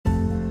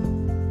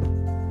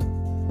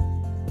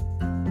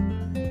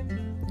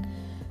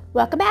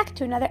Welcome back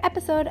to another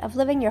episode of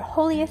Living Your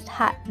Holiest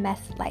Hot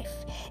Mess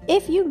Life.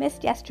 If you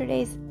missed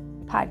yesterday's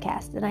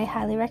podcast, then I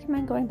highly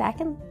recommend going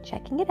back and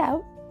checking it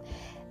out.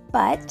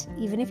 But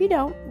even if you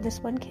don't,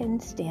 this one can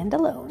stand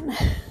alone.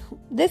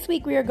 This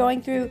week we are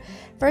going through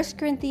 1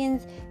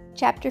 Corinthians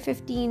chapter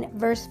 15,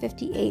 verse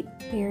 58,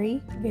 very,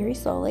 very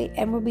slowly,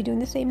 and we'll be doing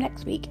the same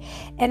next week.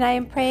 And I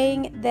am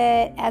praying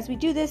that as we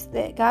do this,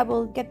 that God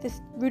will get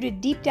this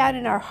rooted deep down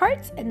in our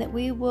hearts and that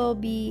we will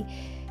be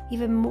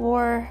even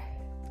more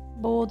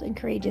bold and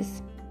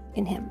courageous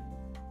in Him.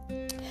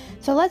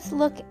 So let's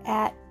look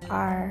at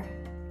our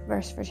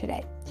verse for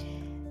today.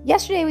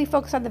 Yesterday we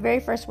focused on the very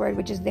first word,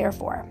 which is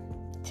therefore.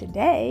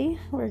 Today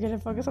we're going to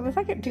focus on the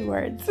second two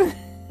words.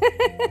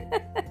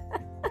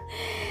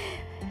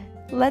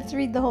 Let's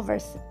read the whole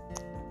verse.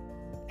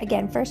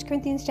 Again, 1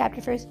 Corinthians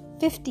chapter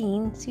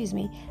 15,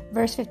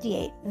 verse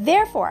 58.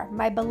 Therefore,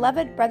 my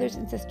beloved brothers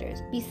and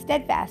sisters, be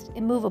steadfast,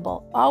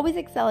 immovable, always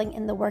excelling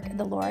in the work of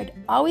the Lord,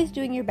 always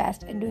doing your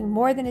best and doing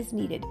more than is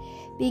needed,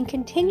 being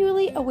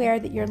continually aware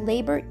that your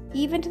labor,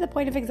 even to the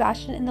point of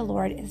exhaustion in the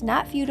Lord, is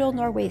not futile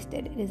nor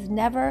wasted. It is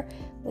never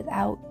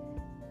without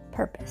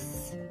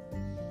purpose.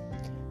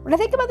 When I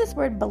think about this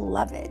word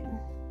beloved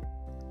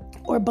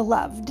or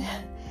beloved,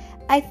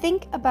 I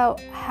think about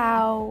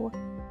how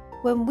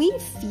when we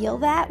feel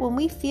that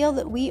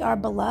we are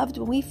beloved,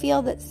 when we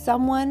feel that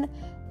someone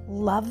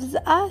loves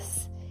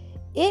us,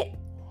 it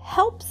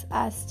helps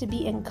us to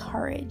be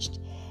encouraged.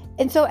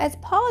 And so as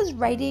Paul is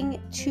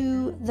writing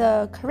to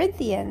the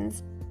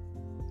Corinthians,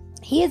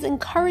 he is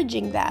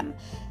encouraging them.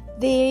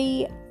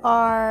 They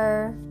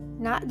are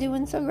not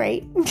doing so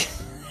great.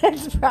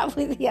 That's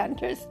probably the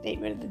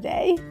understatement of the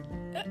day.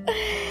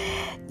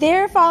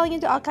 They're falling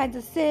into all kinds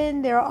of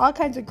sin. There are all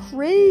kinds of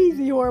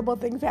crazy, horrible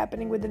things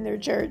happening within their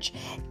church.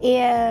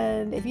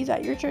 And if you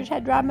thought your church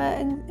had drama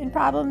and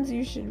problems,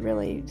 you should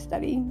really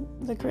study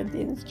the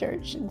Corinthians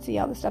church and see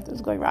all the stuff that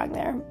was going wrong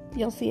there.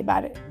 You'll see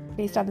about it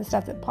based on the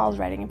stuff that Paul's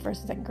writing in 1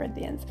 and 2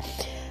 Corinthians.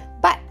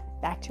 But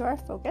back to our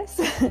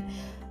focus.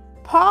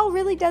 Paul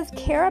really does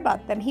care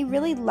about them. He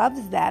really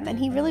loves them, and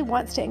he really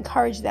wants to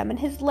encourage them. And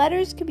his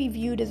letters could be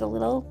viewed as a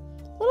little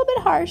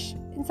bit harsh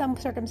in some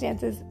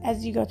circumstances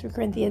as you go through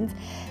Corinthians.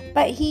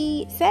 But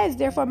he says,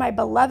 therefore, my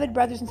beloved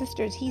brothers and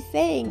sisters, he's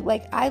saying,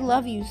 I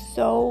love you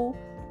so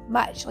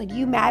much.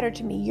 You matter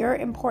to me. You're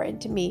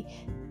important to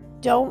me.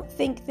 Don't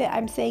think that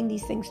I'm saying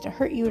these things to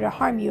hurt you or to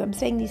harm you. I'm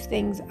saying these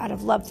things out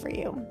of love for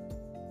you.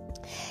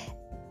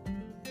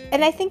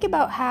 And I think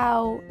about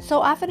how so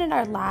often in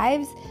our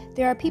lives,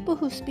 there are people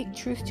who speak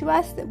truth to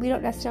us that we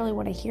don't necessarily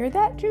want to hear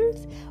that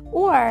truth,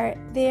 or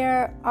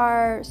there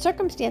are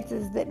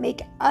circumstances that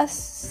make us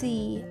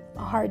see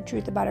a hard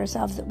truth about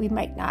ourselves that we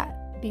might not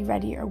be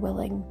ready or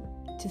willing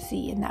to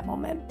see in that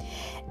moment.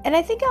 And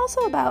I think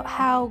also about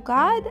how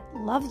God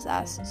loves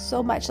us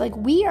so much.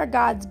 We are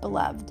God's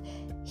beloved.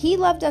 He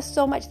loved us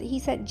so much that he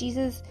sent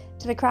Jesus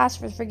to the cross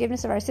for the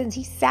forgiveness of our sins.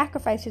 He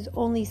sacrificed his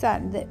only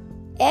son that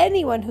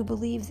anyone who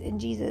believes in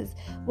Jesus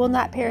will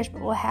not perish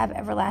but will have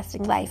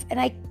everlasting life.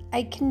 And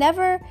I can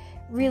never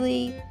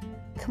really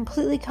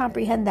completely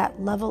comprehend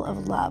that level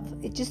of love.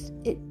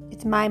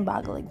 It's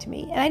mind-boggling to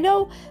me. And I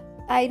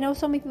know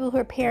so many people who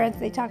are parents,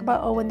 they talk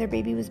about, when their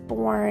baby was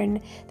born,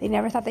 they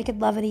never thought they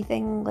could love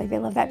anything like they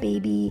love that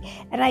baby.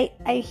 And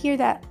I hear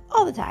that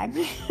all the time.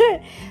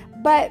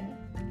 But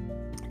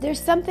there's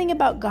something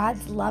about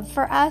God's love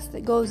for us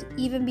that goes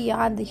even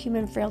beyond the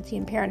human frailty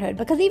in parenthood.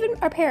 Because even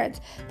our parents,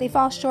 they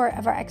fall short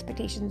of our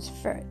expectations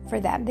for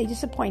them. They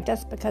disappoint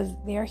us because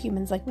they are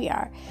humans like we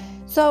are.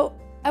 So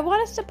I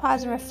want us to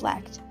pause and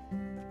reflect.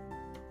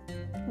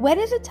 When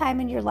is a time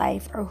in your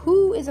life, or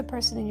who is a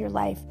person in your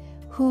life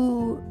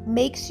who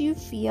makes you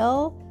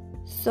feel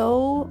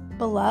so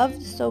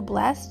beloved, so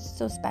blessed,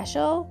 so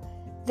special,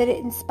 that it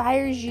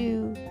inspires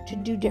you to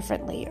do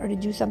differently or to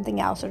do something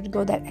else or to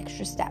go that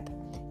extra step?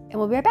 And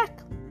we'll be right back.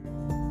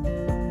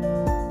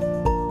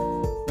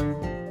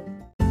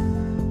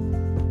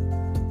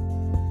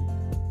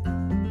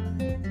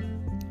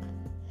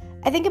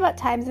 I think about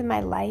times in my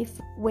life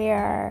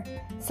where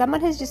someone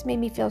has just made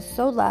me feel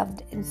so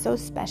loved and so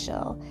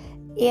special.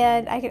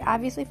 And I could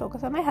obviously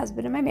focus on my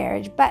husband and my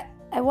marriage, but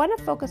I want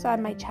to focus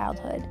on my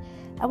childhood.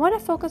 I want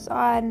to focus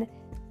on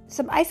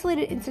some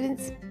isolated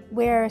incidents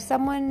where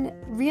someone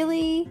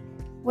really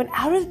went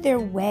out of their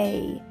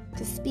way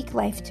to speak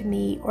life to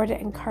me or to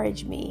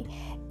encourage me.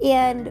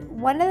 And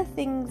one of the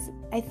things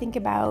I think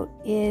about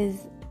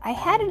is I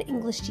had an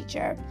English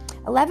teacher,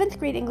 11th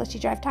grade English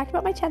teacher. I've talked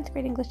about my 10th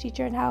grade English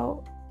teacher and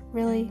how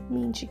really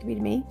mean she could be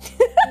to me.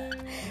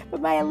 But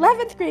my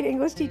 11th grade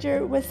English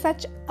teacher was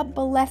such a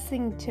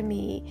blessing to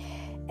me.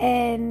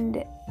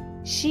 And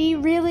she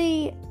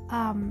really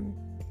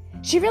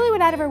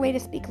went out of her way to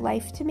speak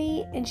life to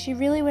me, and she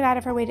really went out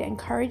of her way to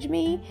encourage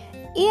me.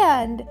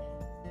 And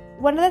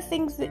one of the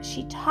things that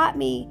she taught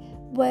me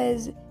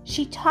was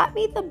she taught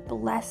me the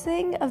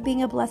blessing of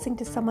being a blessing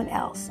to someone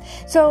else.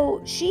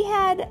 So she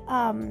had,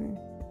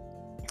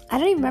 I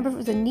don't even remember if it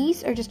was a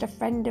niece or just a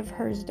friend of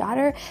hers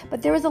daughter,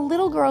 but there was a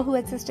little girl who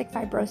had cystic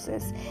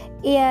fibrosis,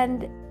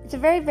 and it's a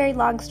very, very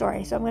long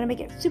story, so I'm going to make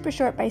it super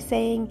short by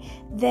saying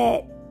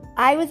that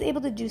I was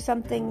able to do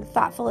something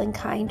thoughtful and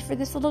kind for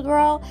this little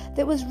girl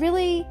that was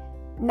really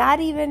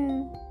not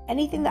even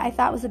anything that I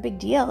thought was a big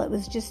deal. It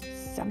was just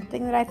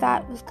something that I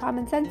thought was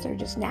common sense or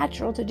just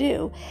natural to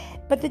do.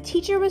 But the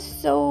teacher was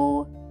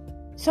so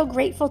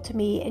grateful to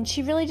me, and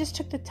she really just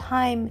took the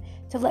time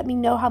to let me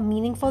know how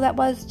meaningful that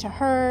was to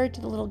her,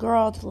 to the little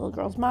girl, to the little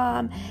girl's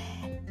mom.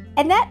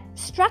 And that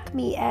struck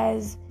me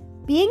as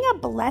being a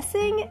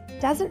blessing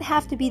doesn't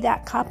have to be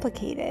that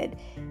complicated.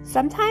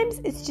 Sometimes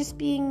it's just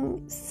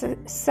being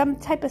some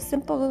type of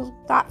simple,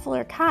 thoughtful,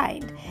 or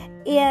kind.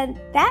 And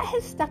that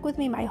has stuck with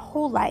me my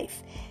whole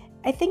life.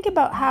 I think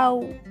about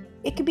how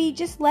it could be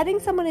just letting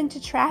someone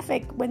into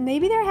traffic when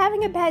maybe they're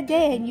having a bad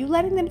day, and you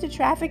letting them into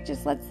traffic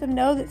just lets them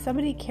know that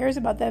somebody cares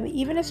about them,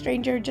 even a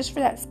stranger, just for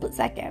that split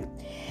second.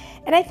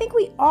 And I think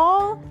we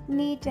all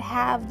need to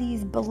have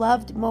these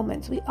beloved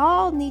moments. We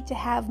all need to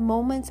have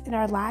moments in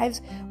our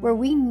lives where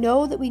we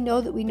know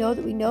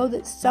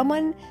that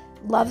someone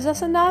loves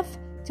us enough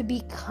to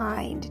be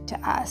kind to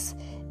us.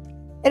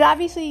 And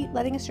obviously,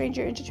 letting a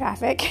stranger into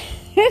traffic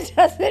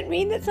doesn't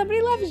mean that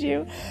somebody loves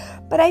you.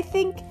 But I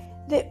think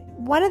that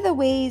one of the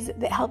ways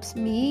that helps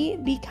me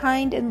be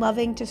kind and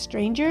loving to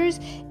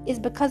strangers is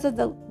because of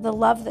the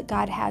love that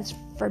God has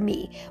for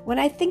me. When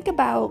I think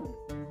about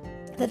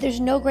that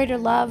there's no greater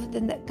love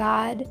than that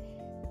God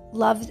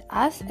loved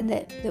us, and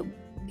that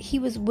he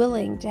was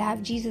willing to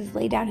have Jesus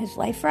lay down his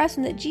life for us,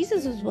 and that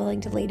Jesus was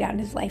willing to lay down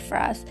his life for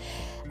us,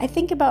 I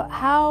think about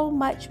how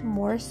much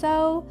more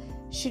so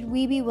should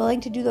we be willing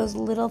to do those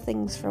little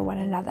things for one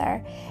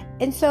another.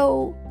 And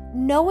so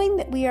knowing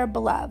that we are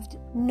beloved,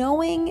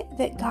 knowing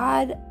that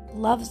God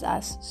loves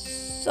us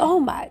so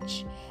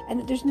much, and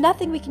that there's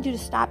nothing we can do to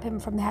stop him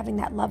from having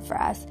that love for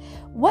us,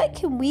 what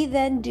can we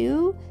then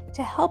do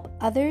to help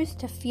others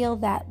to feel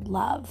that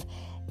love?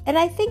 And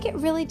I think it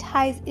really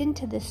ties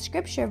into this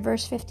scripture,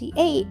 verse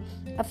 58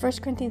 of 1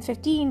 Corinthians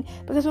 15,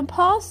 because when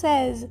Paul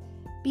says,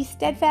 be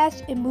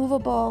steadfast,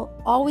 immovable,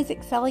 always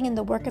excelling in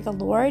the work of the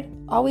Lord,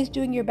 always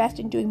doing your best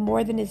and doing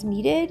more than is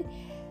needed,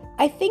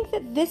 I think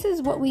that this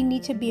is what we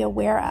need to be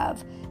aware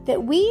of,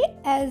 that we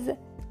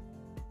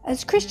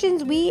as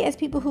Christians, we as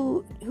people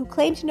who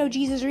claim to know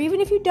Jesus, or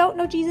even if you don't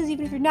know Jesus,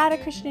 even if you're not a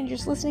Christian and you're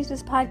just listening to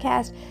this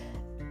podcast,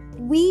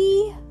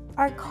 we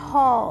are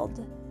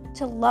called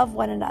to love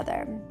one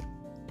another.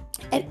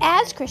 And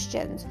as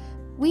Christians,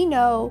 we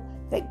know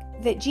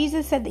that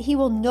Jesus said that he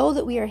will know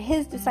that we are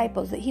his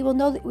disciples, that he will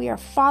know that we are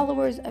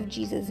followers of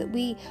Jesus, that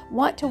we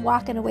want to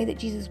walk in a way that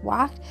Jesus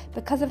walked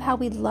because of how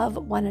we love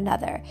one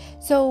another.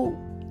 So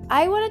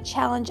I want to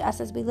challenge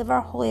us as we live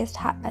our holiest,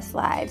 hottest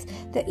lives,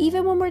 that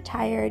even when we're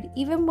tired,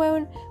 even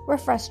when we're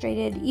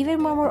frustrated,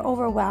 even when we're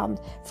overwhelmed,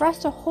 for us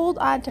to hold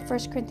on to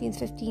 1 Corinthians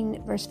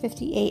 15, verse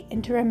 58,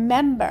 and to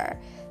remember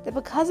that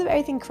because of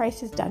everything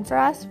Christ has done for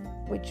us,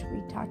 which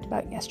we talked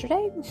about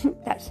yesterday,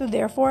 that's the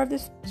therefore of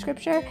this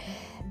scripture,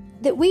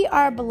 that we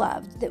are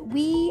beloved, that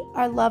we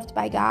are loved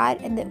by God,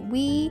 and that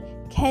we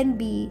can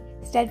be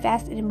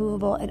steadfast and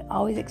immovable and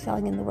always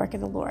excelling in the work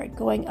of the Lord,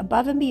 going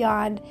above and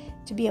beyond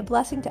to be a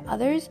blessing to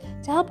others,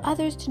 to help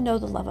others to know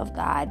the love of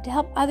God, to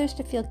help others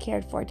to feel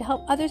cared for, to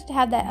help others to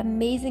have that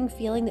amazing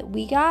feeling that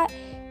we got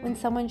when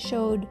someone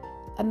showed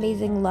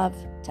amazing love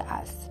to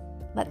us.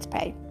 Let's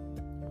pray.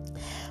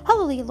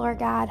 Hallelujah, Lord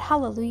God.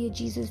 Hallelujah,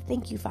 Jesus.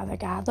 Thank you, Father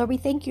God. Lord, we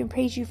thank you and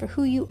praise you for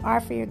who you are,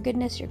 for your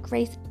goodness, your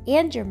grace,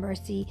 and your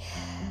mercy.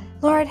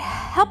 Lord,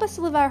 help us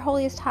to live our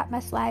holiest, hot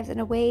mess lives in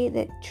a way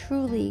that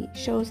truly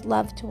shows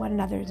love to one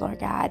another, Lord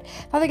God.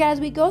 Father God, as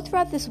we go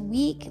throughout this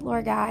week,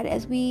 Lord God,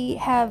 as we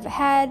have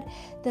had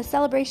the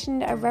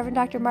celebration of Reverend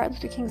Dr. Martin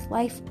Luther King's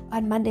life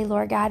on Monday,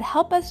 Lord God,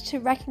 help us to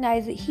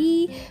recognize that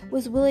he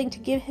was willing to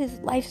give his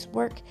life's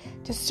work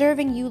to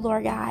serving you,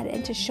 Lord God,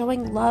 and to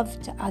showing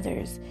love to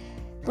others.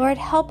 Lord,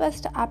 help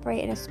us to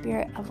operate in a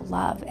spirit of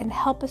love, and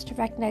help us to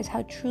recognize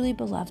how truly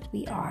beloved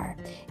we are.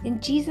 In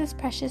Jesus'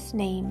 precious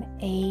name,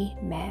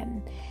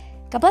 amen.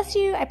 God bless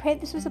you. I pray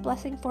this was a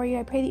blessing for you.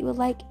 I pray that you will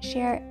like,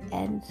 share,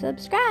 and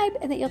subscribe,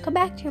 and that you'll come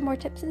back to hear more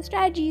tips and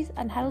strategies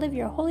on how to live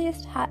your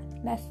holiest hot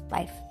mess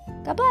life.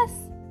 God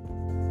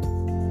bless.